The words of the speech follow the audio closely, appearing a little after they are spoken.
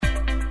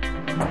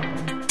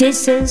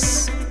This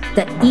is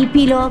the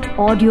Epilogue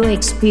Audio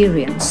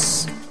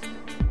Experience.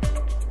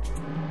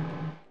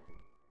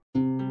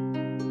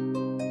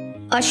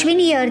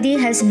 Ashwini Yardi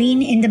has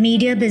been in the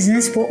media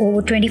business for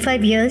over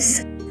 25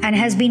 years and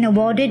has been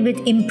awarded with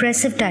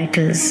impressive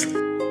titles.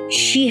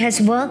 She has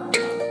worked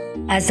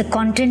as the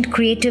content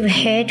creative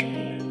head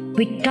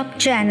with top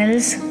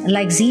channels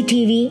like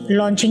ZTV,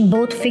 launching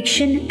both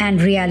fiction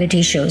and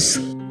reality shows.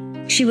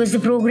 She was the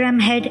program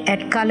head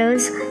at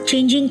Colors,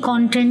 changing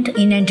content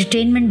in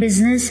entertainment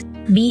business,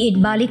 be it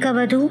Balika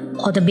Vadhu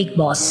or The Bigg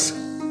Boss.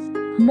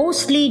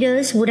 Most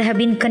leaders would have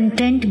been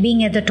content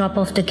being at the top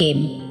of the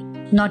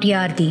game. Not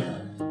Yardi.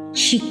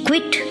 She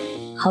quit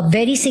her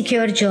very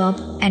secure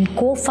job and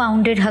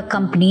co-founded her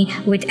company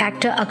with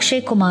actor Akshay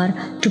Kumar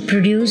to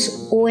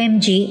produce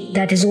OMG,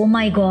 that is Oh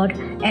My God,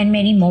 and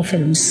many more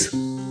films.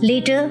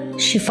 Later,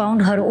 she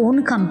found her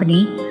own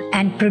company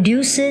and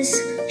produces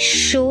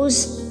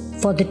shows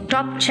for the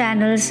top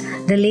channels,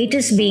 the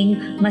latest being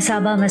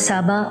Masaba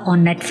Masaba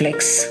on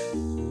Netflix.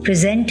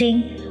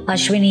 Presenting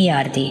Ashwini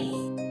Yardi.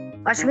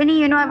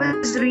 Ashwini, I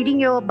was reading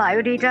your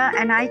biodata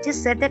and I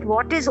just said that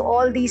what is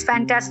all these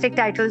fantastic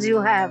titles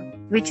you have,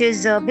 which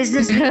is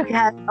Business Week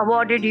has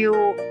awarded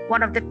you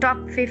one of the top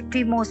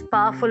 50 most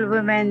powerful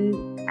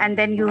women, and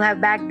then you have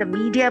bagged the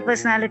Media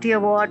Personality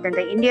Award and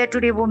the India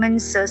Today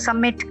Women's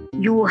Summit.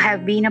 You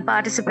have been a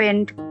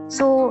participant.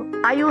 So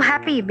are you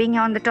happy being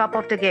on the top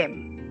of the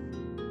game?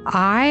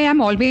 I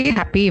am always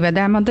happy whether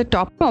I'm on the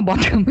top or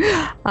bottom.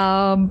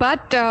 I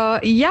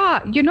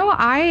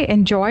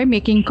enjoy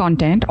making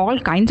content, all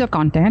kinds of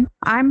content.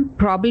 I'm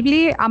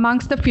probably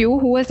amongst the few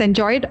who has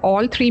enjoyed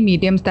all three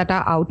mediums that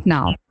are out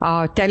now.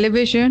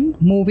 Television,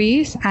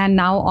 movies, and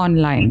now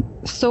online.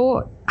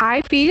 So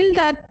I feel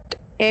that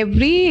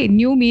every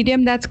new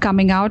medium that's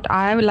coming out,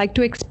 I would like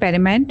to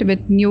experiment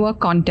with newer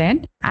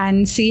content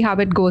and see how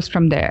it goes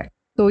from there.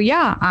 So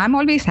yeah, I'm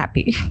always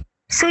happy.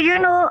 So,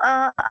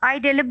 I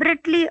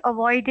deliberately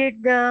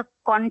avoided the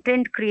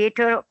content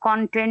creator,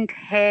 content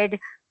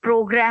head,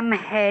 program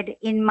head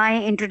in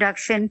my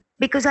introduction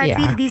because I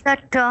feel these are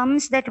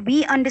terms that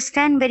we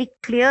understand very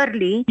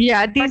clearly.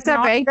 Yeah, these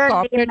are very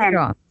corporate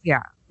terms.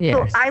 Yeah. Yes.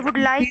 So I would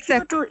like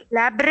you to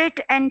elaborate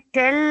and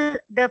tell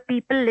the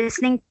people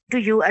listening to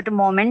you at the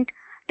moment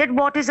that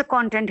what is a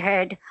content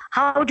head?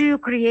 How do you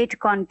create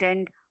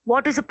content?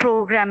 What is a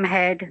program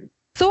head?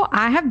 So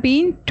I have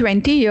been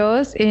 20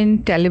 years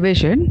in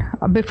television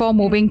before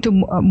moving to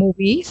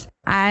movies.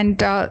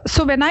 And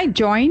so when I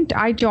joined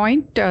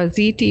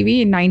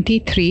ZTV in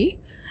 93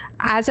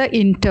 as an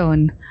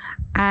intern.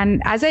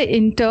 And as an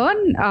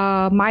intern,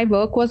 my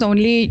work was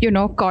only,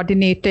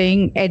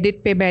 coordinating,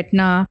 edit pe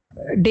baithna,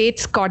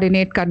 dates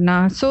coordinate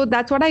karna. So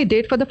that's what I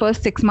did for the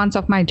first 6 months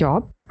of my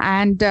job.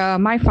 And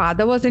my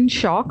father was in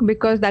shock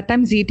because that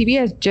time ZTV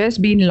has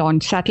just been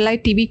launched.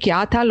 Satellite TV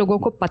kya tha, logon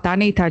ko pata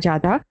nahi tha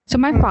zyada. So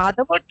my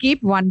father would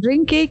keep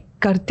wondering ki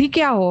karti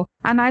kya ho.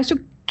 And I used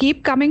to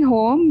keep coming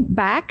home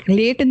back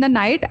late in the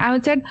night. I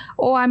would say,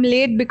 oh, I'm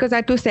late because I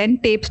had to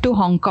send tapes to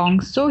Hong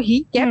Kong. So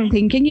he kept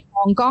thinking,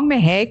 Hong Kong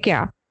mein hai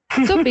kya?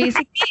 So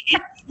basically,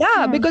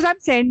 because I'm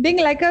sending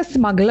like a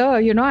smuggler,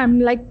 I'm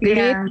like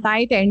late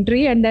night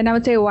entry, and then I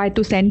would say, oh, I had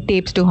to send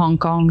tapes to Hong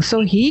Kong. So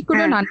he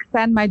couldn't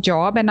understand my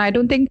job, and I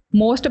don't think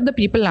most of the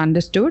people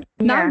understood.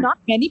 Now, not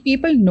many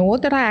people know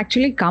that I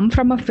actually come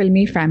from a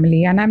filmy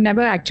family, and I've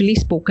never actually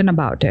spoken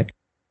about it.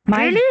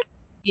 Really?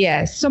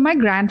 Yes. So my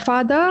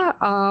grandfather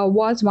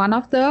was one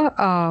of the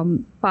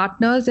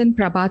partners in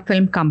Prabhat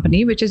Film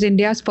Company, which is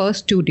India's first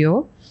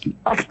studio.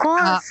 Of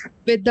course.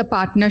 With the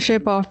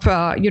partnership of,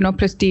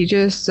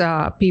 prestigious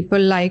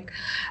people like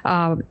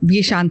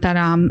V.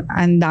 Shantaram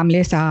and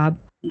Damle Saab.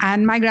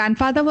 And my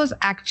grandfather was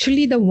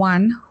actually the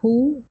one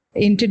who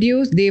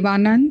introduced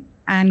Devanand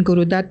and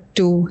Gurudutt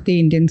to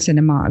the Indian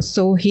cinema.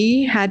 So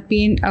he had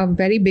been a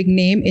very big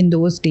name in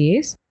those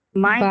days.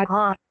 My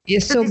God.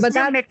 Yes, so this is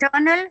a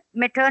maternal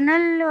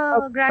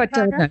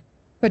grandfather?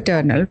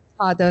 Paternal,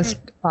 father's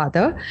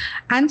father.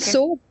 And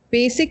so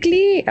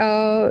basically,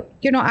 I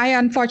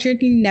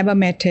unfortunately never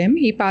met him.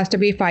 He passed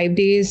away 5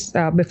 days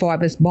before I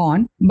was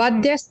born.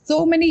 But there's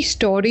so many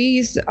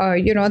stories,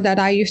 that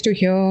I used to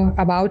hear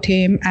about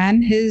him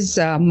and his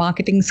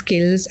marketing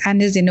skills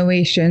and his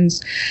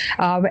innovations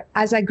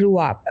as I grew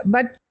up.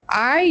 But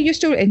I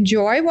used to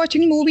enjoy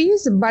watching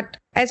movies, but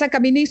ऐसा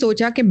कभी नहीं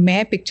सोचा कि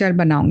मैं picture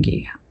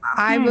बनाऊंगी.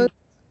 I was,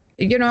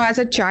 as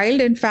a child,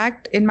 in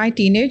fact, in my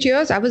teenage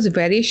years, I was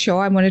very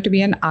sure I wanted to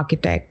be an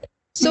architect.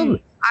 So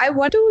I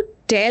want to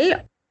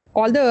tell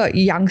all the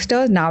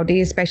youngsters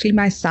nowadays, especially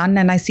my son,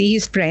 and I see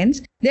his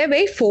friends, they're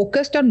very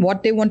focused on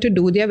what they want to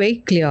do. They're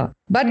very clear.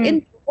 But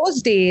in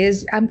those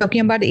days, I'm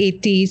talking about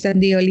 80s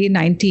and the early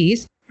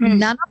 90s,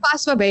 none of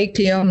us were very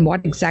clear on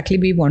what exactly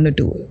we want to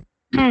do.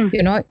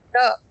 The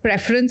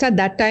preference at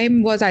that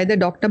time was either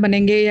doctor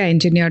banenge or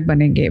engineer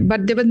banenge.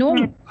 But there were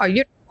no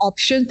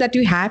options that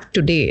you have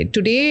today.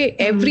 Today,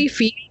 every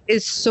field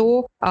is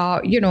so,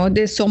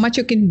 there's so much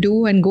you can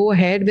do and go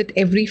ahead with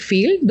every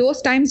field.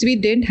 Those times we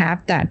didn't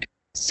have that.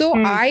 So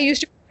I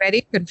used to be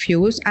very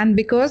confused. And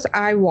because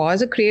I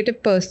was a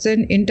creative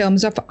person in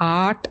terms of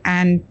art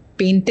and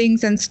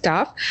paintings and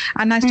stuff,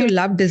 and I still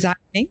love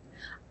designing,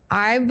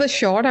 I was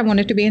sure I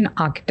wanted to be an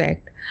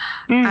architect.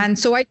 And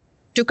so I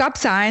took up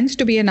science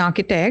to be an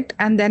architect.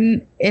 And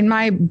then in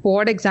my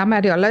board exam, I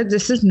realized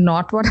this is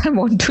not what I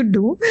want to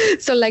do.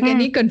 So like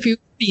any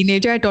confused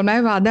teenager, I told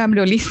my father, I'm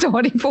really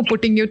sorry for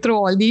putting you through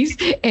all these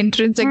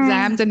entrance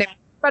exams and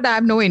everything, but I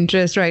have no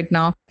interest right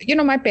now.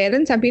 My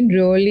parents have been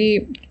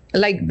really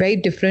like very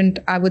different,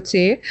 I would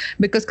say,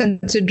 because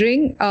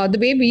considering the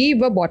way we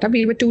were brought up,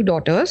 we were two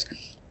daughters.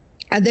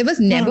 There was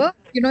never,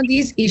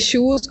 these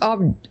issues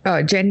of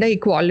gender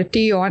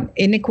equality or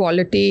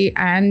inequality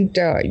and,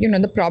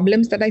 the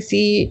problems that I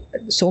see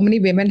so many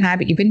women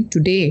have even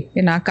today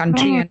in our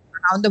country and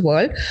around the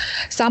world.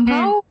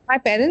 Somehow my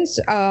parents,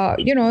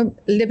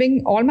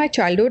 living all my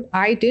childhood,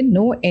 I didn't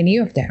know any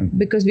of them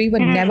because we were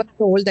never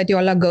told that you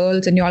all are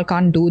girls and you all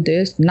can't do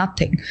this,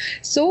 nothing.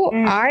 So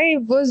I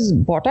was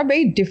brought up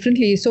very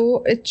differently.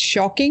 So it's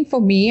shocking for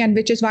me, and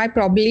which is why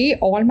probably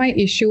all my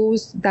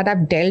issues that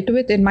I've dealt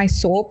with in my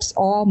soaps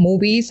or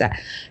movies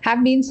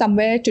have been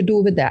somewhere to do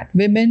with that,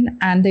 women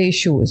and the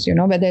issues,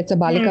 whether it's a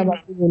Balika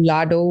Vadu,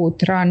 Lado,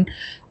 Uttaran,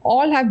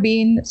 all have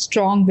been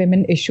strong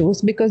women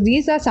issues because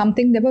these are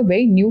something that were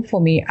very new for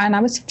me, and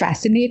I was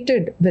fascinated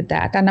with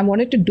that and I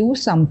wanted to do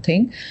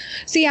something.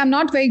 See, I'm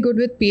not very good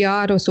with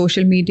PR or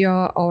social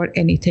media or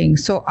anything,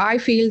 so I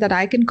feel that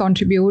I can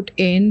contribute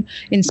in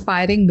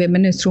inspiring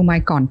women is through my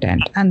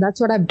content, and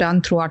that's what I've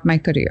done throughout my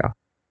career.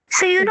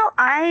 So,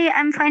 I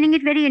am finding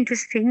it very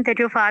interesting that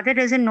your father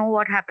doesn't know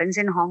what happens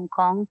in Hong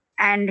Kong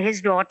and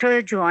his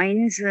daughter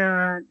joins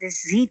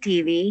this Zee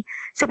TV.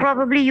 So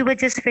probably you were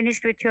just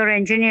finished with your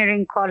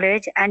engineering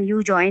college and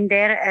you joined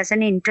there as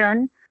an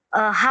intern.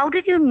 How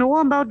did you know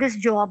about this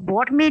job?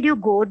 What made you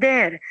go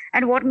there?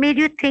 And what made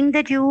you think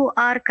that you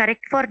are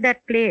correct for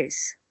that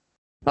place?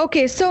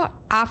 Okay, so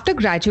after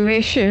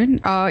graduation,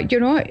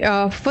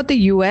 for the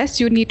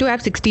US, you need to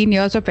have 16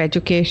 years of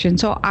education.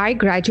 So I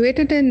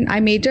graduated I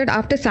majored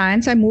after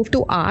science. I moved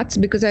to arts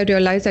because I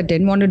realized I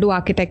didn't want to do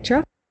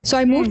architecture. So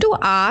I moved to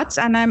arts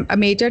and I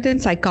majored in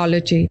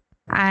psychology.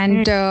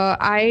 And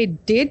I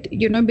did,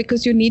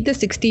 because you need the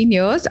 16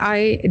 years,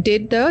 I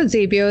did the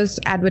Xavier's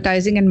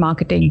advertising and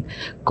marketing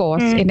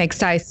course in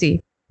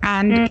XIC.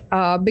 And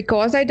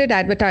because I did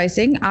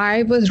advertising,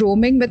 I was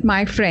roaming with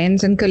my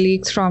friends and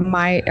colleagues from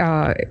my,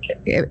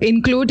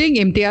 including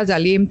Imtiaz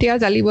Ali.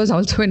 Imtiaz Ali was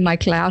also in my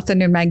class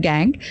and in my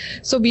gang.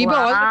 So we were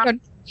all,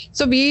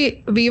 so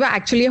we were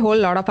actually a whole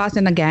lot of us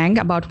in a gang,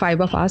 about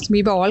 5 of us.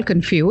 We were all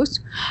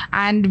confused.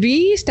 And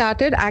we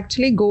started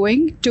actually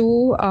going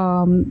to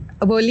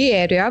a Worli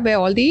area where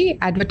all the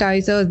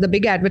advertisers, the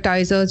big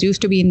advertisers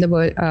used to be in the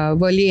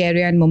Worli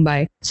area in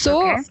Mumbai.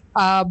 So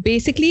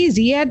basically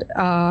Zee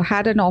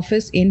had an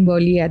office in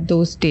Worli at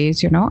those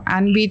days,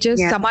 and we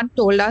just, someone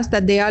told us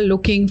that they are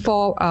looking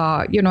for,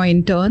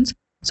 interns.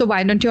 So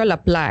why don't you all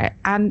apply?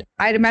 And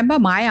I remember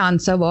my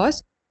answer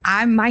was,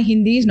 my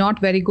Hindi is not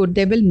very good.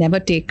 They will never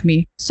take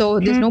me. So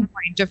there's no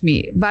point of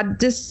me. But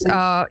this,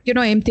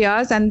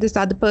 Imtiaz and this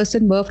other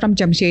person were from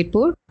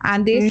Jamshedpur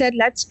and they said,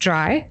 let's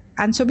try.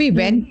 And so we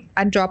went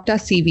and dropped our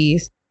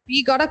CVs.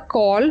 We got a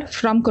call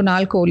from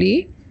Kunal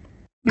Kohli,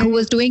 who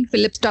was doing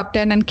Philips Top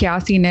 10 and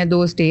Kya Scene Hai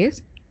those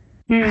days.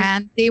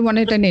 And they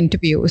wanted an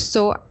interview.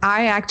 So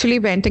I actually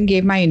went and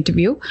gave my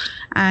interview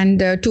and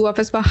 2 of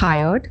us were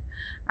hired.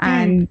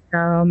 And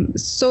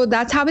so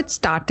that's how it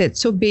started.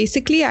 So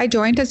basically I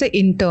joined as an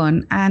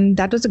intern and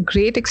that was a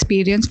great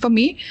experience for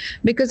me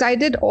because I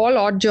did all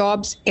odd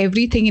jobs,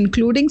 everything,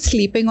 including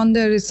sleeping on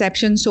the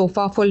reception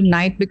sofa full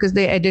night because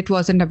the edit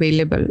wasn't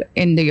available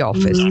in the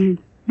office.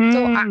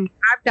 So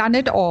I've done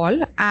it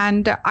all.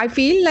 And I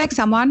feel like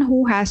someone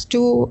who has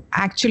to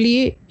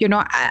actually,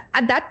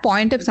 at that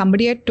point, if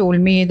somebody had told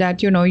me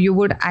that, you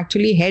would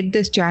actually head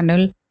this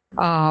channel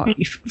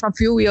if a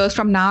few years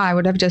from now, I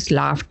would have just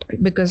laughed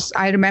because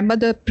I remember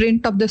the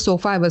print of the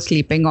sofa I was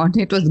sleeping on.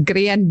 It was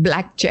gray and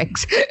black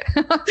checks.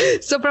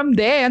 So from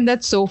there on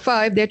that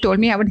sofa, if they told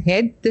me I would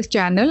head this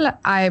channel,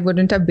 I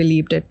wouldn't have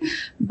believed it.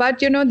 But,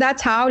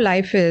 that's how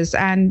life is.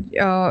 And,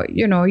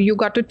 you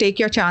got to take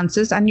your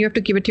chances and you have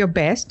to give it your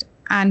best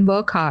and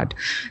work hard.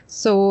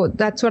 So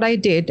that's what I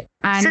did.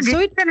 And so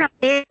it's an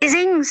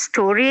amazing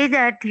story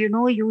that,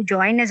 you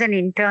join as an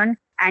intern.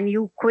 And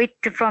you quit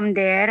from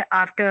there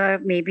after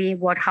maybe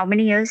how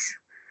many years?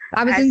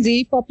 I was in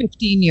Zee for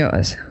 15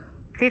 years.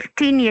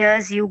 15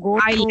 years, you go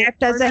through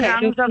left as a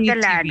head of the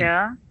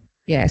ladder.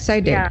 Yes, I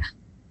did. Yeah.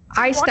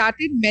 I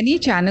started many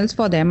channels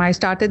for them. I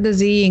started the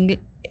Zee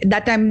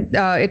that time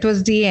it was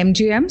Zee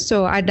MGM.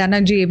 So I'd done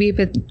a JV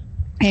with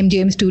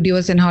MGM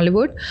Studios in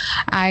Hollywood.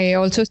 I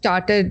also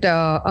started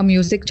a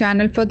music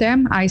channel for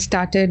them. I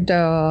started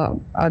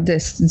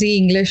this Zee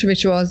English,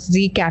 which was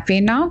Zee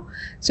Cafe now.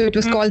 So it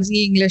was called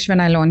Zee English when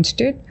I launched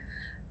it.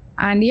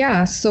 And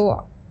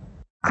so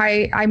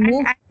I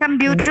moved. And some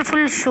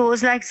beautiful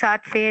shows like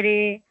Saath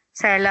Fere,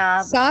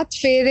 Sailab. Saath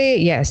Fere,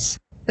 yes.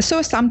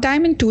 So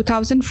sometime in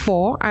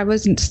 2004, I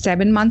was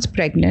 7 months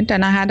pregnant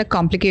and I had a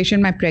complication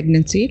in my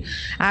pregnancy.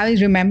 I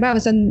remember I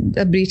was in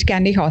the Breach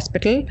Candy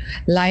Hospital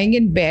lying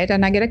in bed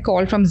and I get a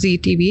call from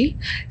ZTV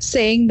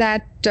saying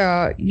that,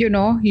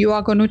 you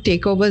are going to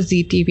take over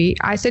ZTV.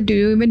 I said, do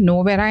you even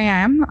know where I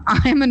am?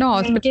 I am in a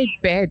hospital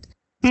bed.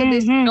 So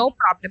there's no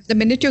problem. The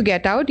minute you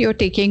get out, you're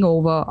taking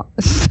over.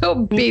 So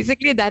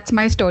basically, that's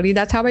my story.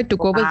 That's how I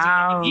took over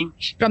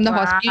ZTV from the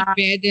hospital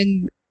bed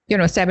in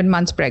 7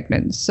 months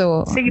pregnant.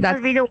 So you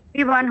must be the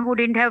only one who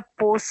didn't have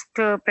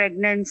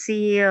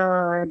post-pregnancy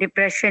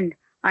depression,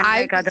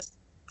 unlike others.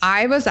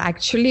 I was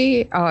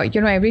actually,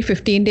 every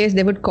 15 days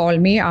they would call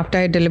me after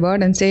I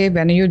delivered and say,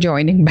 when are you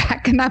joining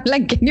back? And I'm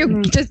like, can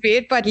you just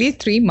wait for at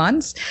least 3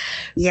 months?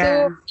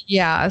 So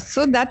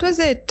that was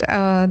it.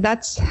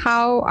 That's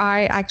how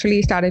I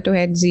actually started to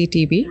head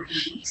ZTV.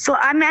 So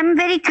I'm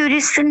very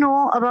curious to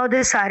know about the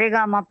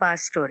Saregama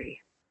past story.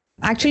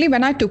 Actually,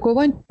 when I took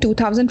over in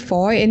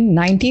 2004, in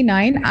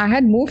 99, I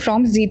had moved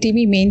from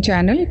ZTV main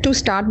channel to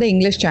start the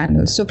English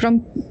channel. So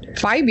from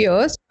 5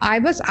 years, I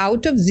was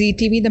out of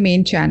ZTV, the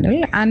main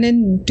channel. And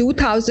in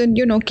 2000,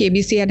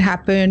 KBC had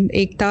happened,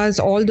 Ekta's,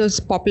 all those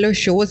popular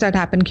shows that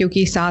happened,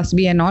 Kyuki Saas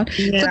Bhi and all.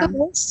 Yeah. So the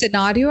whole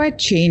scenario had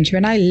changed.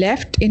 When I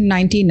left in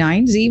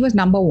 99, Z was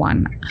number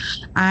one.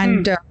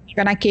 And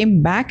when I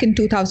came back in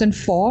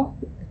 2004,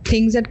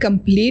 things had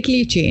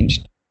completely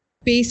changed.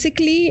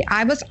 Basically,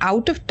 I was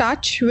out of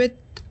touch with,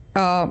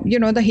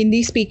 the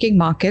Hindi-speaking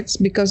markets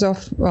because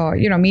of,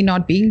 me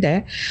not being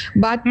there.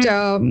 But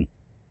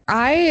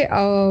I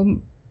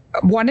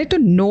wanted to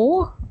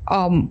know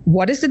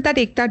what is it that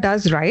Ekta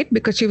does right?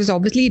 Because she was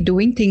obviously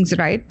doing things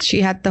right. She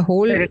had the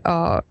whole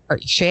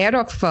share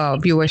of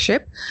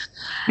viewership.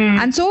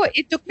 And so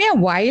it took me a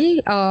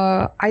while,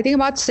 I think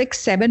about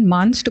 6-7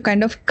 months to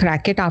kind of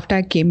crack it after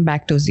I came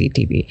back to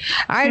ZTV.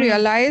 I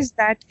realized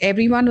that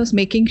everyone was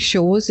making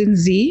shows in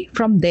Z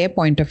from their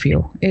point of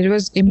view. It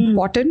was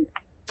important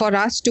for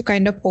us to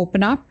kind of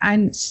open up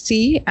and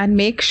see and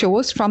make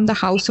shows from the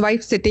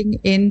housewife sitting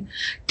in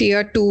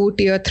tier 2,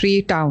 tier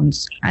 3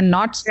 towns and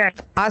not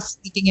us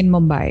sitting in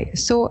Mumbai.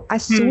 So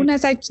as soon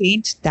as I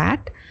changed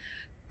that,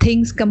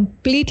 things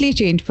completely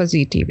changed for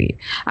ZTV.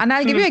 And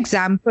I'll give you an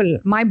example.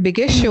 My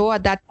biggest show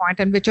at that point,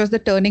 and which was the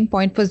turning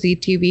point for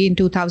ZTV in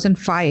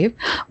 2005,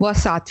 was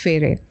Saath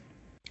Fere.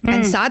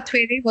 And Saath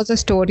Fere was a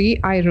story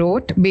I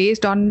wrote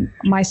based on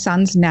my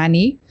son's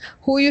nanny,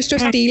 who used to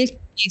steal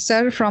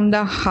kesar from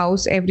the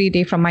house every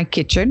day from my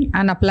kitchen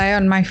and apply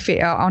on my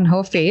on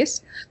her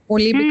face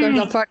only because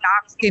of her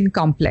dark skin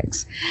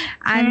complex.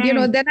 And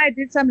then I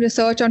did some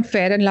research on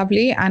Fair and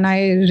Lovely, and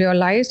I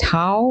realized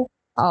how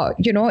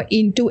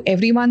into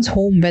everyone's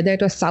home, whether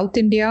it was South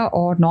India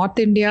or North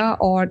India,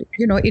 or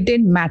it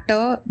didn't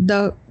matter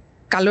the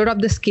color of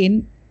the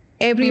skin.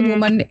 Every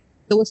woman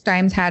those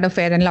times had a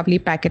Fair and Lovely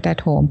packet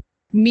at home.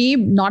 Me,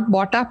 not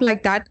brought up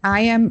like that.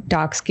 I am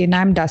dark skin,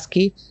 I'm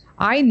dusky.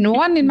 No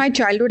one in my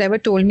childhood ever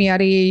told me,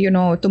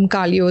 tum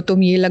kali ho,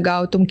 tum ye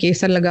lagao, tum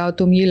kesar lagao,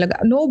 tum ye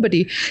lagao.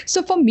 Nobody.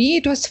 So for me,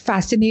 it was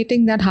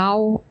fascinating that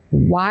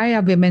why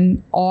are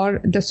women or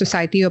the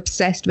society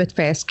obsessed with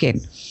fair skin?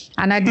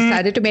 And I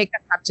decided to make a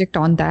subject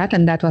on that,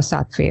 and that was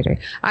Saath Fere.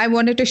 I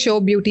wanted to show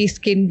beauty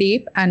skin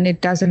deep, and it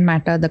doesn't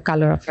matter, the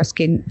color of your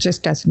skin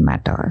just doesn't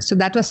matter. So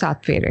that was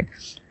Saath Fere.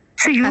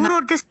 So you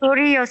wrote the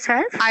story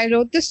yourself? I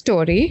wrote the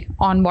story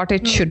on what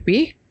it should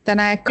be. Then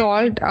I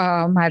called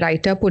my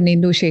writer,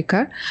 Punendu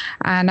Shekhar,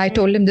 and I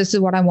told him this is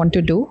what I want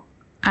to do.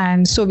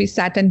 And so we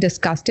sat and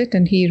discussed it,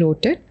 and he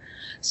wrote it.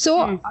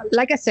 So,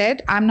 like I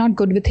said, I'm not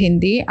good with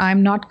Hindi.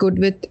 I'm not good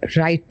with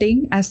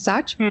writing as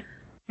such.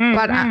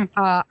 But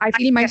I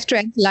feel my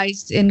strength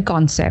lies in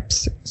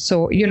concepts.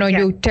 So,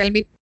 you tell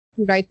me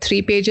to write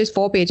 3 pages,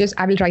 4 pages,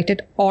 I will write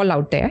it all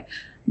out there.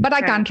 But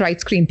I can't write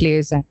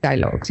screenplays and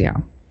dialogues,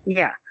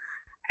 Yeah.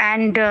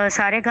 And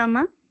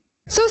Saregama?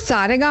 So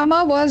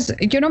Saregama was,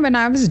 when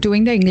I was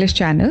doing the English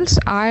channels,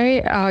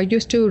 I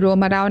used to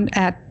roam around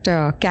at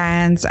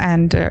Cannes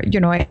and,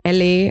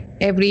 LA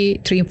every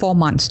 3-4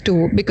 months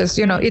too, because,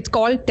 it's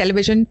called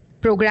television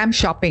program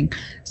shopping.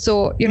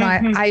 So,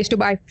 I used to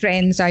buy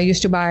Friends, I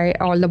used to buy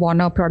all the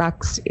Warner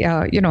products,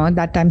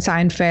 that time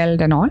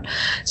Seinfeld and all.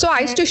 So I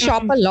used to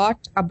shop a lot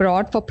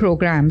abroad for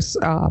programs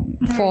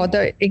for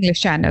the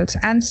English channels.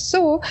 And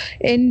so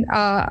in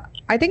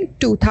I think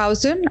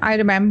 2000, I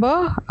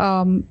remember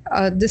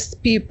this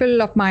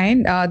people of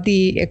mine,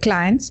 the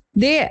clients,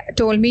 they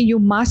told me you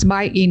must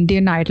buy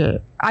Indian Idol.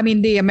 I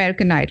mean, the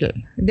American Idol.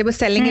 They were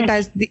selling it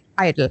as the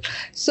Idol.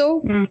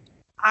 So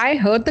I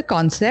heard the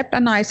concept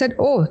and I said,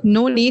 oh,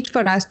 no need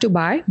for us to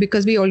buy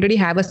because we already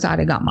have a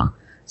Saregama.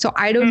 So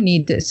I don't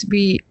need this.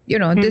 We,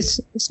 this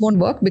won't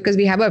work because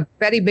we have a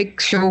very big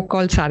show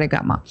called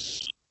Saregama.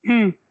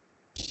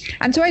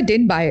 And so I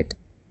didn't buy it.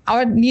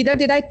 Or neither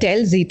did I tell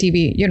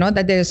ZTV,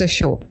 that there is a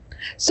show.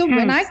 So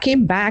when I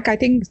came back, I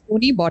think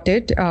Sony bought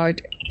it.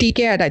 TK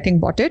had, I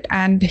think, bought it.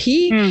 And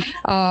he,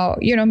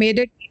 made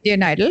it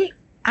Indian Idol.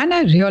 And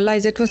I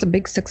realized it was a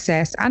big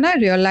success. And I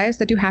realized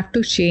that you have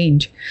to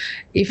change.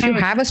 If you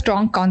have a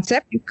strong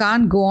concept, you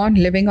can't go on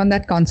living on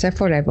that concept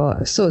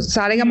forever. So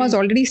Saregama was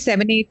already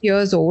 7-8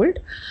 years old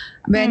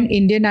when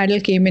Indian Idol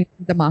came into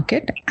the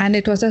market, and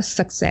it was a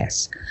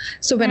success.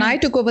 So when I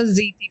took over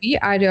Zee TV,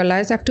 I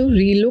realized I have to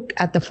relook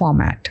at the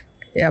format.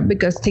 Yeah,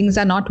 because things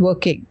are not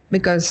working,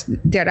 because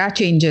there are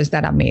changes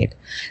that are made.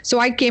 So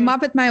I came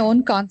up with my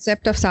own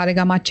concept of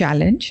Saregama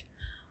Challenge,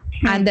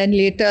 and then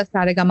later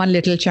Saregama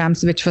Little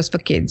Champs, which was for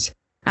kids.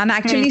 And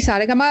actually,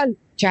 Saregama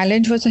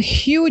Challenge was a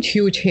huge,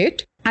 huge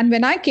hit. And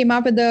when I came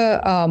up with the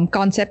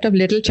concept of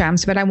Little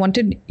Champs, where I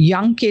wanted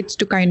young kids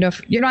to kind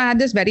of, I had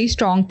this very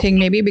strong thing,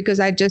 maybe because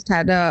I just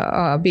had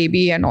a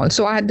baby, and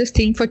also I had this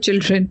thing for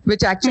children,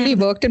 which actually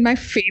worked in my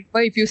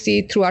favor if you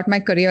see throughout my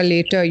career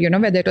later,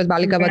 whether it was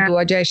Balika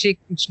Vadua, Jai Shri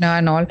Krishna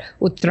and all,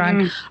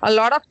 Uttaran. A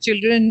lot of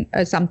children,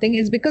 something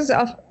is because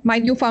of my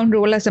newfound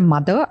role as a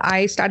mother,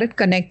 I started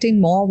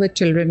connecting more with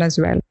children as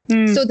well.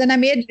 So then I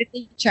made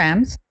Little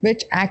Champs,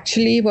 which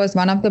actually was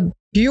one of the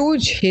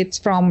huge hits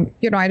from,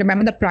 I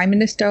remember the Prime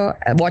Minister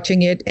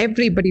watching it.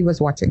 Everybody was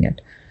watching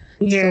it.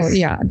 Yes. So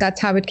yeah, that's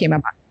how it came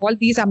about. All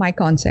these are my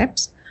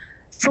concepts.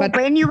 So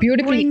when you were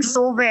doing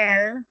so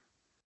well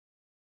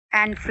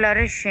and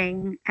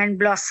flourishing and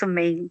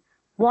blossoming,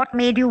 what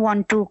made you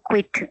want to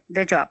quit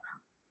the job?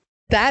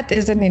 That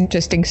is an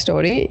interesting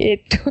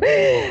story.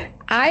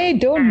 I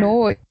don't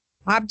know.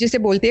 आप जैसे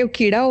बोलते हो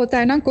कीड़ा होता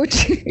है ना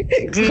कुछ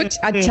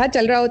अच्छा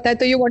चल रहा होता है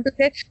तो you want to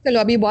say चलो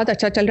अभी बहुत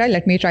अच्छा चल रहा है,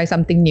 let me try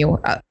something new.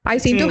 I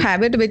seem to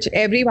have it, which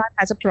everyone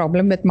has a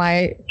problem with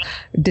my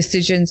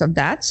decisions of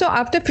that. So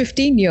after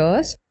 15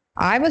 years,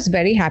 I was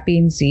very happy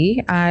in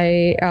Zee.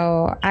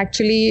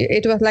 Actually,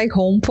 it was like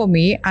home for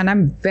me, and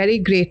I'm very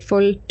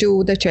grateful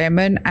to the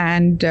chairman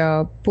and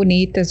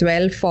Puneet as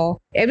well for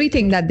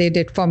everything that they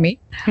did for me.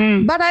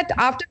 But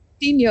after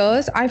 15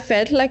 years, I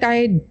felt like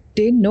I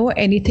didn't know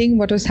anything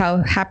what was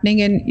happening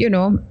in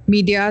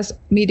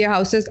media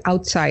houses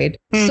outside.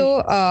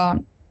 So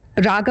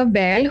Raghav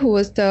Bahl, who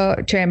was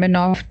the chairman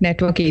of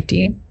Network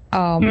 18,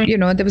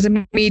 there was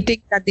a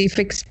meeting that they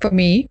fixed for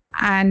me,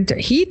 and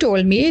he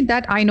told me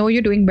that I know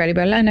you're doing very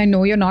well and I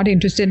know you're not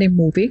interested in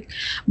moving,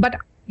 but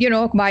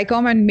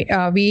Viacom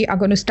and we are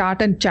going to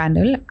start a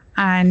channel,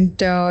 and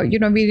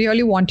we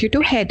really want you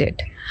to head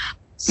it.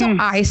 So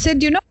I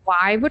said,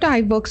 why would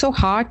I work so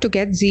hard to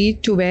get Zee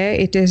to where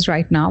it is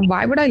right now?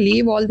 Why would I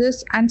leave all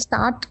this and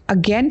start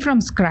again from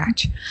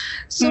scratch?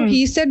 So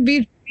he said, we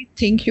really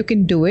think you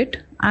can do it,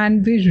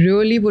 and we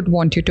really would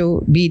want you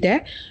to be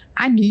there.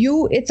 And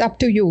it's up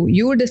to you.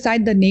 You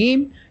decide the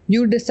name,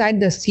 you decide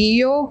the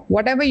CEO,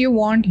 whatever you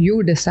want,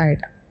 you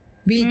decide.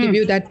 We'll give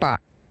you that part.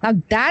 Now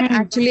that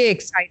actually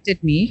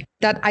excited me,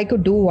 that I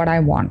could do what I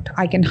want.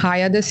 I can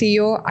hire the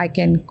CEO. I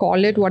can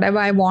call it whatever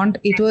I want.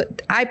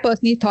 I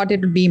personally thought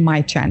it would be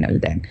my channel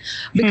then,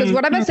 because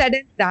whatever said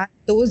is that,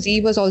 though Zee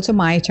was also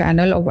my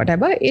channel or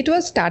whatever, it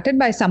was started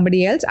by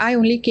somebody else. I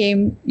only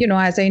came,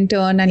 as an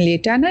intern and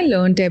later, and I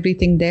learned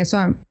everything there.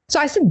 So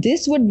I said,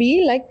 this would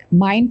be like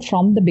mine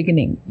from the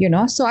beginning,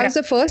 So I was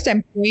the first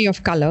employee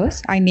of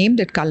Colors. I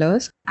named it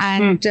Colors.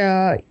 And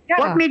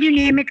what made you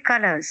name it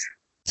Colors?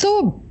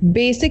 So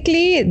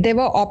basically, there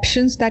were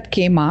options that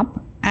came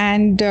up,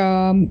 and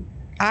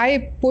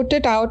I put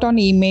it out on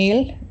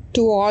email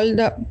to all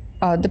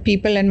the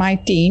people in my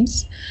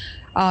teams,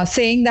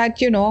 saying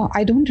that,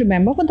 I don't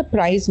remember what the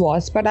price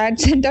was, but I had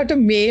sent out a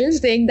mail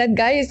saying that,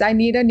 guys, I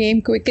need a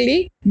name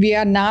quickly. We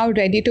are now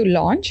ready to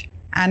launch,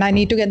 and I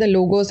need to get the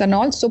logos and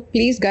all. So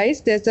please,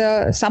 guys,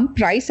 there's some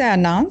price I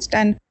announced,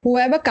 and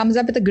whoever comes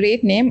up with a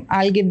great name,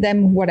 I'll give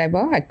them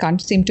whatever. I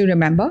can't seem to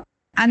remember.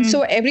 And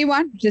so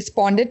everyone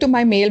responded to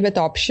my mail with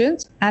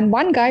options. And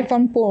one guy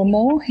from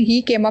Pomo,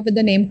 he came up with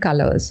the name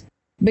Colors,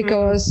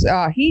 because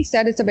he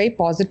said it's a very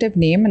positive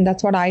name. And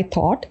that's what I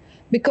thought.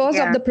 Because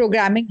of the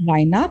programming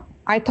lineup,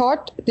 I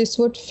thought this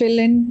would fill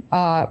in,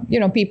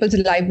 people's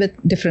life with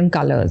different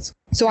colors.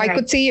 So I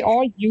could see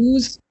all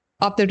hues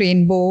of the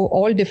rainbow,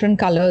 all different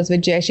colors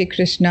with Jai Shri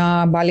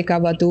Krishna,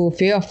 Balika Vadhu,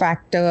 Fear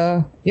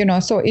Factor,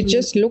 so it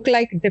just looked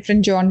like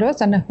different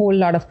genres and a whole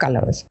lot of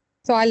colors.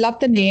 So I loved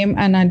the name,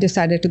 and I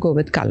decided to go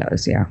with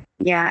Colors.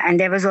 Yeah, and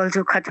there was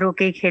also Khatron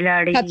Ke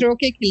Khiladi. Khatron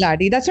Ke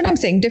Khiladi. That's what I'm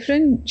saying.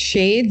 Different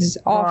shades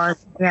of.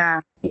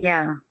 Yeah.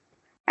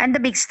 And the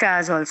big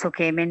stars also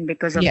came in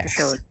because of the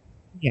show.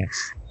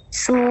 Yes.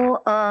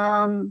 So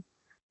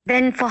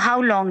then, for how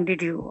long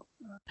did you?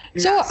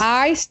 So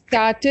I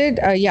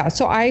started.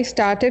 I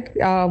started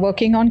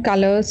working on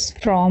Colors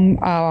from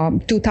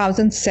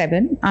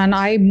 2007, and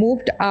I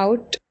moved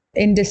out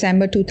in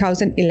December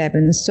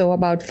 2011, so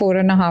about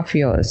 4.5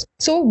 years.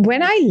 So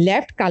when I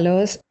left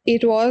Colors,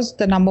 it was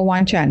the number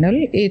one channel.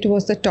 It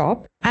was the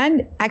top.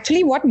 And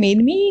actually what made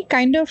me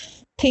kind of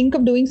think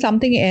of doing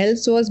something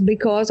else was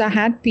because I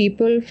had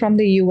people from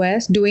the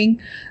US doing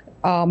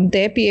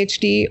their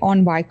PhD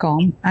on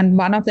Viacom, and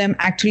one of them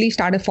actually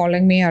started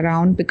following me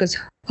around because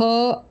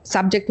her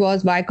subject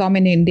was Viacom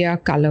in India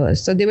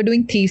colors. So they were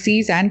doing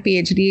theses and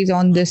PhDs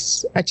on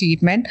this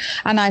achievement.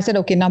 And I said,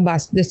 okay, now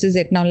bas, this is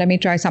it. Now let me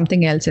try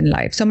something else in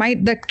life. So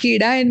the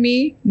kida in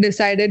me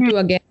decided to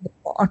again move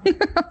on.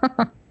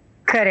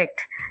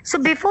 Correct. So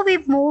before we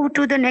move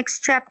to the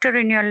next chapter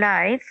in your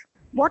life,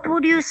 what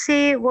would you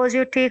say was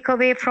your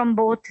takeaway from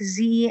both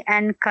Z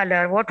and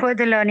Color? What were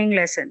the learning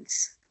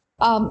lessons?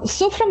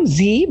 So from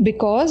Z,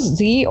 because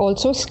Z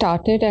also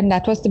started, and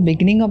that was the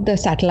beginning of the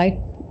satellite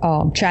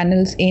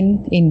channels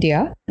in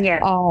India. Yeah.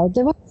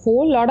 There were a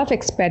whole lot of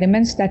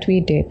experiments that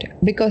we did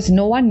because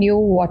no one knew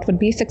what would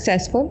be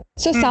successful.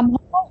 So somehow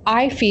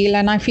I feel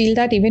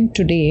that even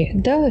today,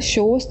 the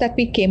shows that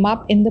we came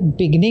up in the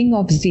beginning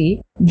of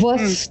Z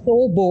was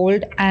so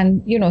bold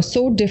and,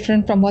 so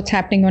different from what's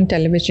happening on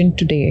television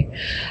today.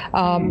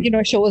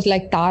 Shows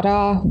like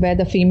Tara, where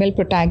the female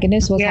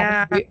protagonist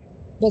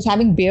was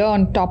having beer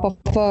on top of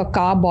a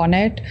car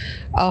bonnet,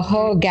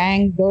 her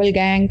girl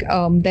gang.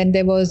 Then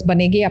there was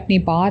Banegi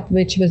Apni Baat,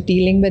 which was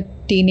dealing with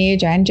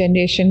teenage and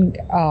generation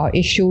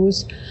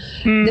issues.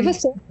 There were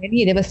so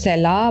many. There was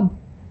Selab,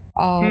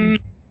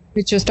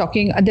 which was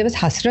talking. There was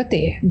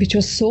Hasrate, which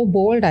was so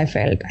bold, I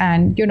felt.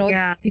 And,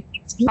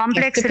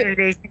 complex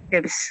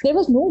relationships. There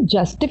was no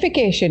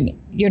justification,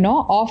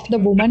 of the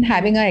woman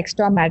having an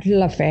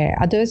extramarital affair.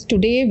 Others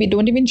today, we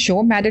don't even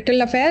show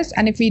marital affairs.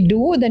 And if we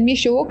do, then we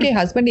show, okay,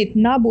 husband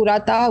itna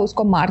bura tha,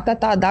 usko marta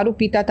tha, daru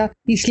pita tha,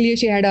 isliye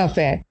she had an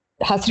affair.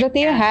 Hasrate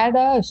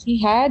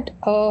had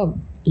a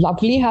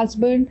lovely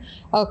husband,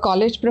 a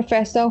college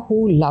professor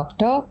who loved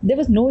her. There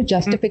was no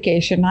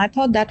justification. I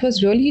thought that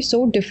was really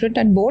so different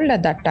and bold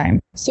at that time.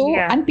 So,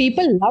 and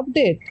people loved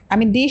it. I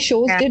mean, these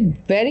shows did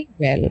very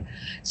well.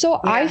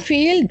 So I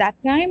feel that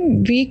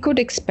time we could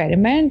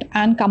experiment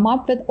and come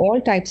up with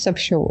all types of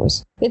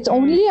shows. It's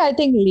only, I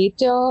think,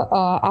 later,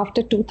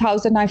 after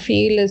 2000, I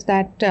feel, is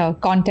that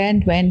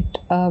content went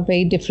a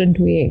very different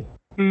way.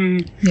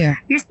 Yeah.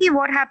 You see,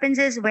 what happens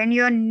is when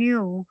you're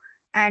new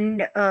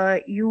and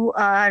you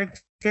are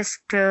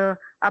just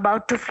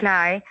about to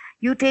fly,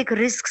 you take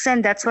risks,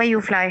 and that's why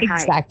you fly high.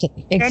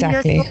 Exactly.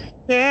 Then you're so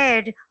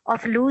scared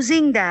of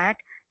losing that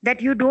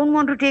you don't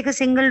want to take a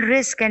single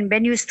risk. And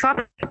when you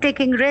stop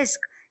taking risk,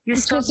 you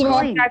stop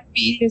going. What I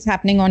feel is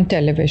happening on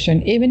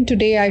television. Even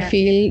today, I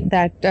feel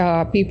that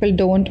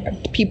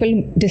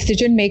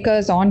decision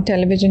makers on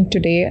television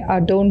today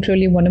don't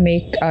really want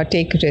to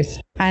take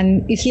risks.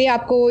 And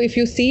isliye if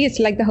you see, it's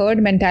like the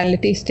herd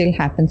mentality still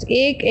happens.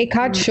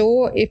 Ek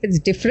show, if it's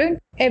different,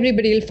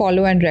 everybody will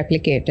follow and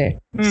replicate it.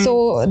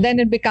 So then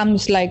it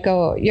becomes like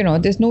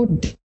there's no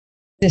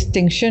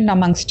distinction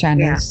amongst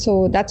channels.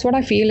 So that's what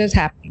I feel is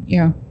happening.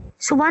 Yeah.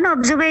 So one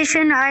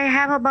observation I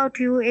have about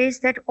you is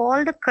that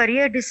all the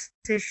career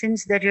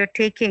decisions that you're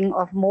taking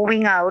of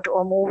moving out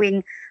or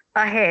moving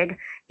ahead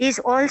is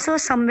also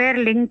somewhere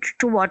linked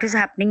to what is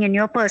happening in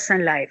your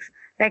personal life,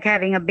 like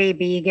having a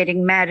baby,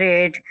 getting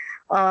married,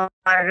 or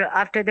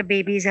after the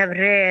babies have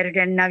reared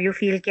and now you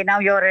feel, okay, now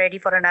you're ready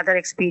for another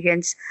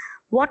experience.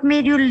 What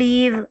made you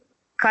leave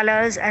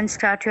Colors and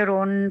start your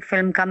own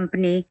film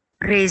company,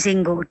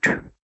 Raising Goat?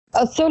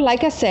 So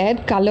like I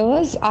said,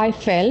 Colors, I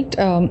felt,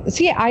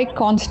 I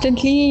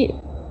constantly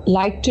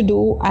like to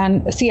do,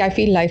 and I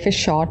feel life is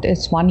short.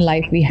 It's one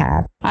life we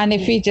have. And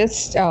if we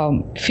just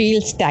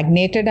feel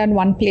stagnated in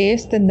one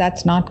place, then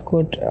that's not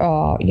good.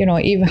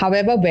 Even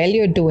however well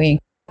you're doing.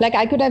 Like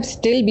I could have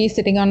still be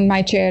sitting on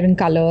my chair in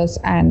Colors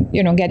and,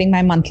 getting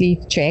my monthly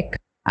check.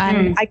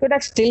 And I could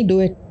have still do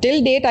it.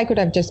 Till date, I could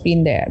have just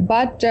been there.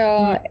 But,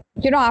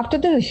 after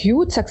the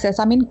huge success,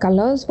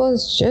 Colors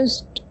was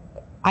just,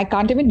 I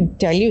can't even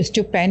tell you,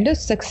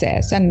 stupendous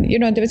success. And,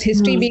 there was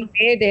history being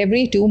made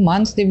every 2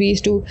 months. We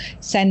used to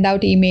send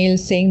out emails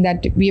saying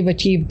that we've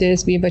achieved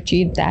this, we've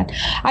achieved that.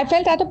 I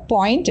felt at a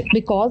point,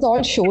 because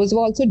all shows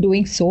were also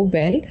doing so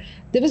well,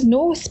 there was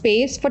no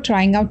space for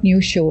trying out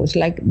new shows.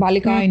 Like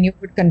Balika I knew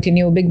would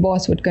continue, Big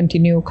Boss would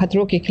continue,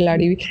 Khatron Ke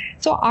Khiladi.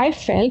 So I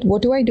felt,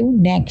 what do I do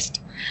next?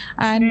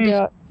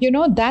 And,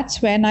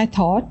 that's when I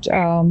thought,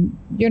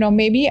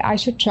 maybe I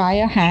should try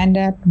a hand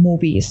at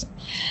movies.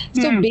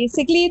 So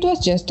basically, it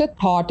was just a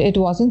thought. It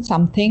wasn't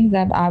something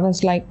that I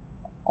was like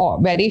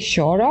very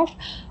sure of.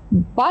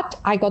 But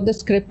I got the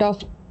script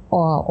of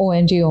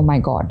ONG, Oh My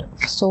God.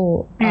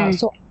 So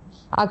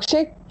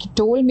Akshay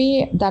told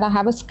me that I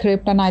have a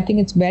script and I think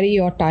it's very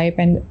your type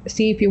and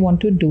see if you want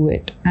to do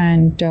it.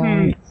 And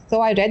so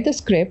I read the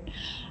script.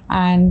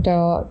 And,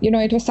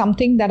 it was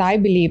something that I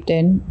believed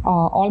in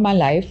all my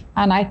life.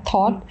 And I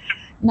thought,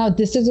 now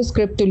this is a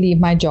script to leave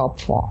my job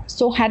for.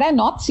 So had I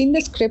not seen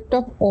the script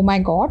of Oh My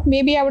God,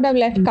 maybe I would have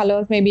left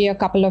Colors maybe a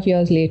couple of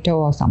years later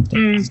or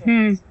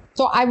something.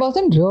 So I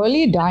wasn't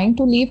really dying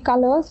to leave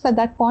Colors at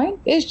that point.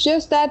 It's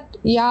just that,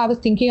 I was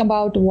thinking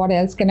about what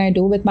else can I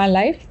do with my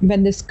life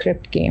when this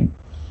script came.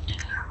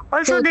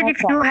 Also, So that that's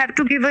if you have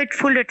to give it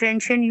full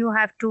attention, you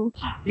have to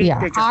leave yeah,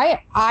 the job.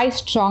 I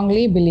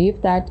strongly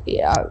believe that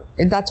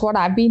that's what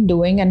I've been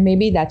doing, and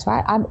maybe that's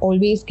why I've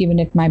always given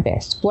it my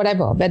best.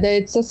 Whatever, whether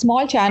it's a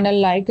small channel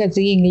like a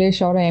Z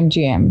English or a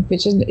MGM,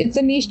 which is it's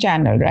a niche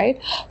channel, right?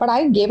 But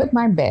I gave it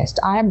my best.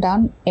 I have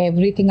done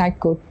everything I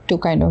could to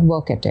kind of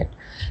work at it.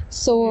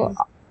 So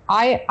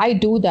I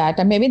do that,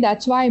 and maybe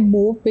that's why I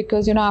moved,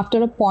 because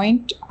after a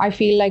point I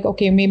feel like,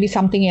 okay, maybe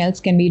something else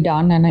can be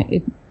done, and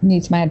it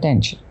needs my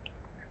attention.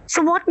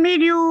 So, what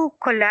made you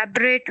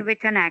collaborate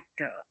with an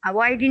actor?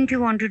 Why didn't you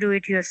want to do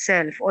it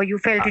yourself, or you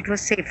felt it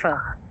was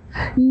safer?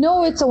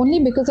 No, it's only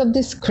because of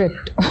the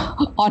script,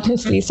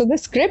 honestly. So the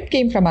script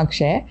came from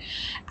Akshay,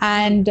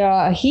 and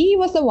he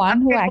was the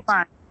one who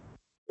actually.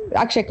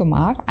 Akshay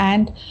Kumar,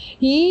 and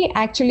he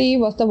actually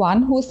was the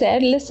one who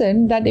said,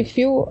 listen, that if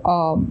you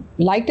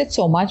liked it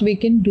so much, we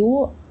can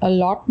do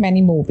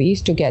many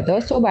movies together,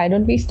 so why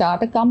don't we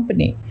start a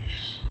company?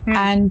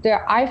 And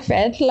I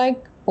felt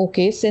like,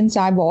 okay, since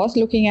I was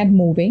looking at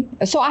moving,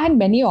 so I had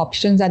many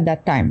options at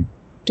that time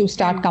to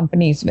start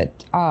companies with.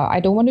 I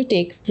don't want to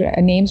take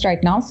names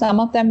right now. Some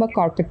of them were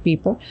corporate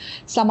people,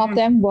 some of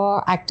them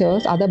were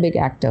actors, other big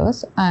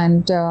actors,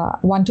 and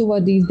one, two were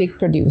these big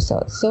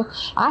producers. So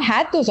I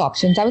had those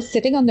options. I was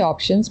sitting on the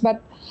options,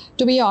 but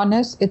to be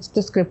honest, it's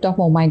the script of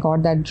Oh My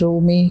God that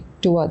drove me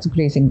towards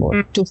Grazing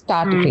Goat, to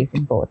start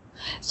Grazing Goat.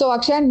 So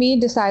Akshay and me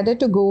decided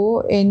to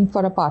go in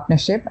for a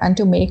partnership and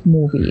to make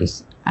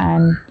movies.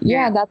 And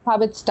that's how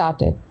it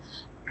started.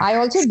 I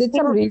also did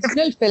some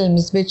regional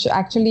films, which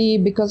actually,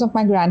 because of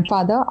my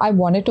grandfather, I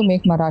wanted to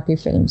make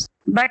Marathi films.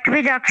 But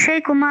with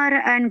Akshay Kumar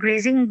and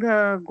Grazing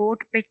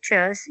Goat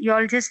Pictures, you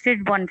all just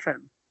did one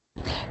film.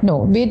 No,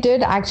 we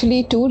did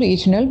actually two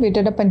regional. We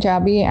did a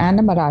Punjabi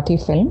and a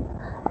Marathi film.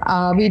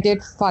 We did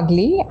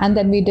Fugly, and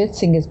then we did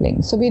Sing Is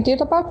Bling. So we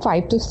did about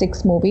 5 to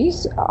 6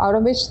 movies, out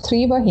of which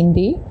 3 were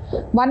Hindi.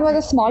 One was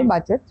a small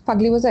budget.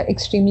 Fugly was an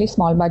extremely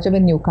small budget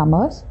with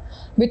newcomers,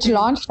 which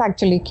launched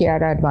actually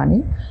Kiara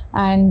Advani.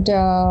 And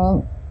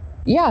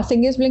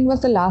Sing Is Bling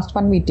was the last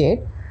one we did.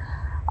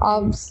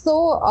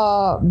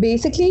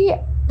 Basically,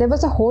 there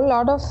was a whole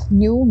lot of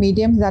new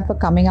mediums that were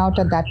coming out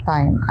at that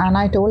time. And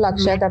I told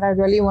Akshay that I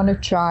really want to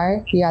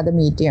try the other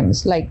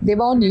mediums. Like, they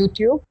were on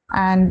YouTube,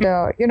 and,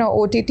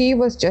 OTT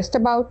was just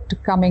about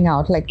coming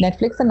out. Like,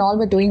 Netflix and all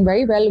were doing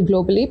very well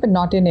globally, but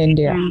not in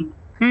India.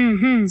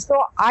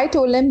 So I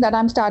told him that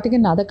I'm starting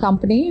another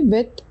company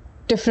with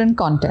different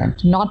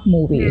content, not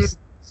movies.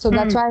 So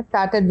that's why I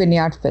started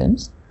Vineyard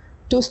Films,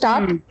 to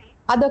start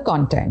other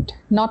content,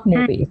 not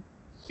movies.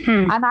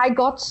 And I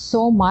got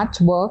so much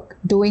work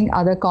doing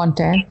other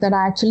content that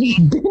I actually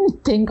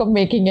didn't think of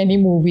making any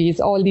movies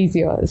all these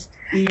years.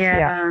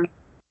 Yeah.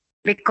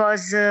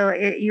 Because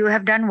you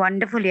have done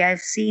wonderfully.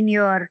 I've seen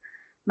your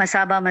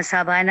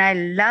Masaba and I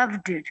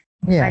loved it.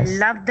 Yes. I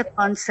loved the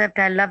concept.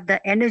 I loved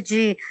the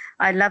energy.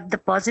 I loved the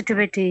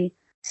positivity.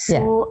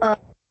 So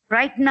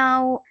right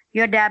now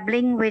you're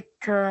dabbling with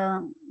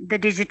the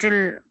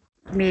digital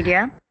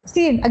media.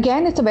 See,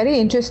 again, it's a very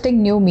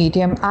interesting new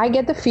medium. I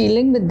get the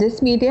feeling with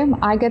this medium,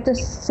 I get the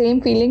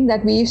same feeling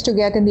that we used to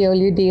get in the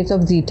early days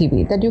of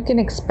ZTV, that you can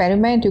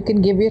experiment, you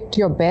can give it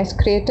your best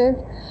creative,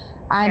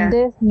 and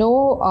there's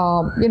no,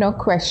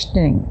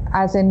 questioning,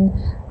 as in,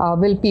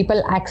 will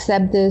people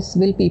accept this?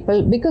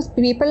 Because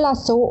people are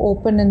so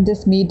open in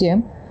this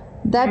medium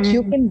that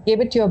you can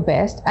give it your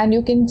best, and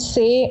you can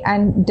say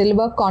and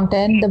deliver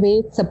content the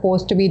way it's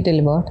supposed to be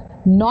delivered.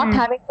 Not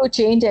having to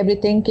change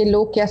everything कि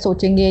लोग क्या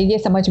सोचेंगे, ये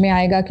समझ में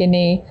आएगा कि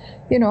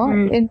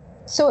नहीं,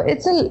 so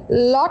it's a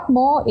lot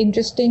more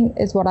interesting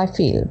is what I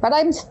feel. But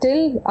I'm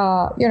still,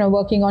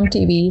 working on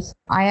TVs.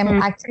 I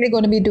am actually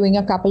going to be doing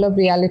a couple of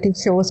reality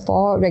shows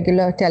for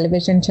regular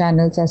television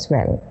channels as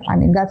well. I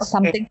mean, that's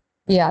something,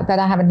 that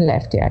I haven't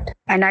left yet.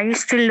 And are you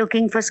still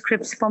looking for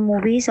scripts for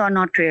movies or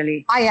not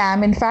really? I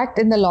am. In fact,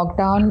 in the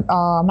lockdown,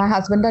 my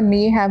husband and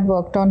me have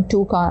worked on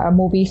 2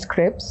 movie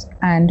scripts.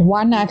 And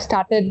one, I've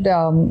started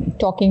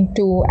talking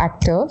to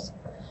actors.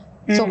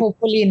 So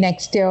hopefully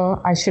next year,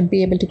 I should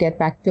be able to get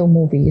back to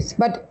movies.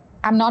 But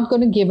I'm not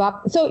going to give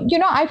up. So,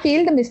 I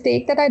feel the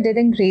mistake that I did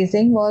in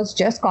Grazing was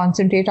just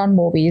concentrate on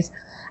movies.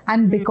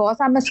 And because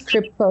I'm a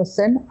script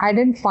person, I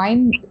didn't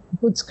find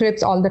good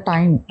scripts all the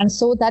time. And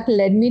so that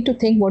led me to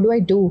think, what do I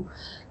do?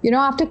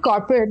 After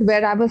corporate,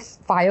 where I was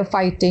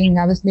firefighting,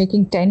 I was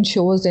making 10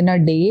 shows in a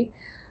day.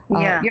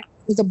 There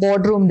was a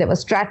boardroom, there were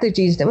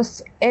strategies, there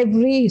was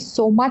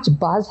so much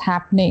buzz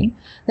happening.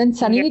 Then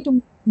suddenly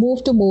to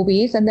move to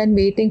movies and then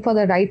waiting for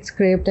the right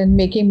script and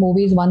making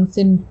movies once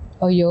in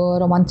a year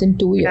or once in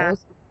 2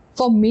 years.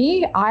 For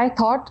me, I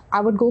thought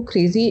I would go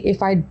crazy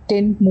if I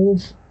didn't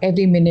move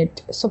every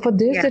minute. So for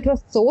this, it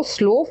was so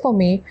slow for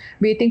me,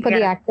 waiting for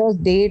the actors'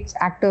 dates,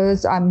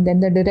 then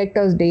the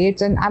directors'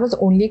 dates, and I was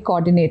only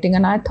coordinating.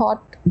 And I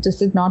thought,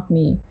 this is not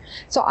me.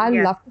 So I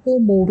love to do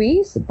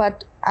movies,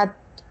 but at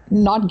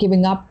not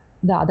giving up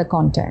the other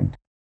content.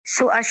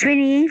 So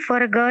Ashwini, for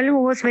a girl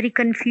who was very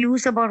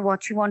confused about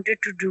what she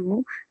wanted to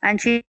do, and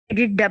she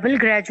did double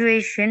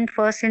graduation,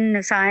 first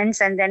in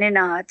science and then in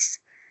arts,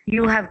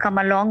 You have come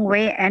a long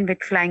way and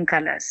with flying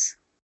colors.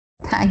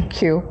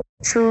 Thank you.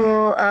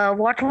 So,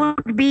 what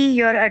would be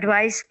your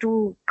advice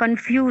to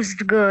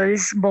confused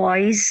girls,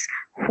 boys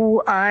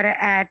who are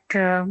at...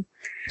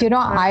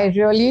 I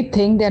really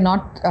think they're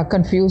not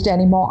confused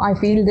anymore. I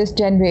feel this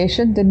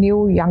generation, the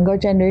new younger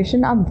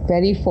generation, are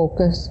very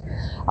focused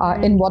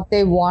in what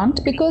they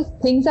want, because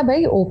things are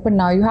very open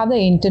now. You have the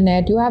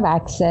internet, you have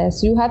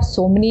access, you have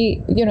so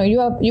many,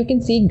 you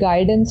can see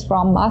guidance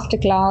from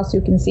masterclass,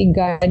 you can see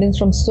guidance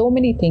from so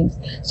many things.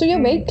 So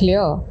you're very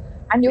clear,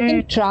 and you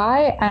can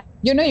try, and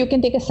you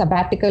can take a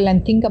sabbatical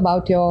and think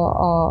about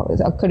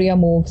your career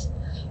moves.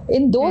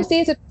 In those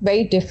days, it's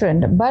very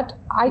different. But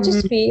I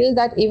just feel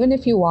that even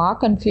if you are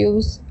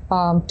confused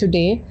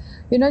today,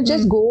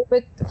 just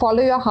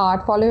follow your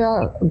heart, follow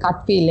your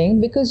gut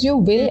feeling, because you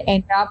will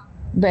end up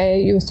where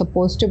you're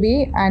supposed to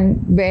be and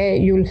where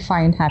you'll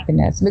find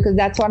happiness, because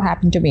that's what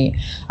happened to me.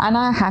 And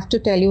I have to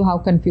tell you how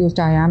confused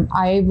I am.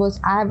 I had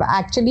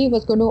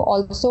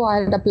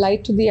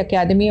applied to the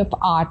Academy of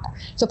Art.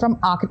 So from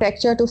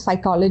architecture to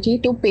psychology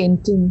to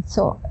painting.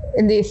 So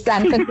in the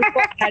San Francisco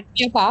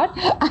Academy of Art,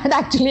 I had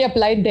actually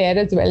applied there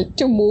as well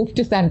to move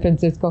to San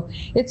Francisco.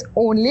 It's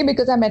only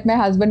because I met my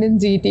husband in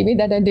ZTV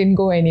that I didn't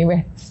go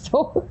anywhere.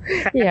 So,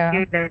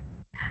 yeah.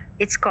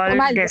 It's called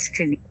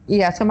destiny.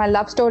 Yeah, so my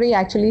love story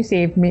actually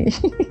saved me.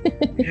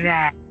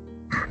 Right.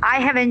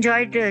 I have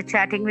enjoyed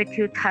chatting with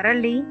you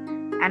thoroughly,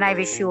 and I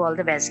wish you all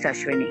the best,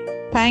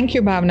 Ashwini. Thank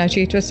you,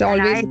 Bhavnaji. It was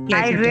always a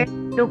pleasure. I really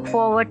look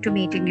forward to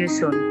meeting you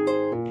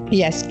soon.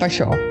 Yes, for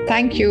sure.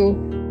 Thank you.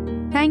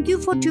 Thank you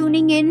for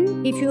tuning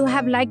in. If you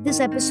have liked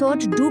this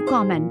episode, do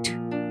comment.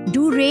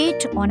 Do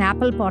rate on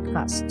Apple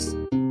Podcasts.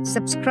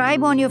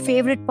 Subscribe on your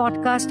favorite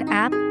podcast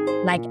app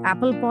like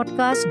Apple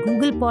Podcasts,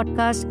 Google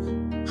Podcasts,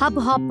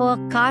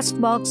 Hubhopper,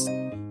 Castbox,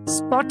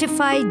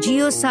 Spotify,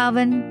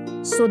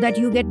 JioSaavn, so that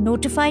you get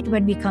notified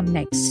when we come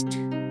next.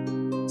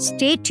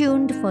 Stay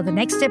tuned for the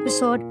next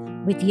episode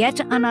with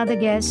yet another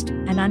guest,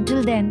 and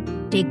until then,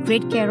 take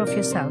great care of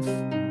yourself.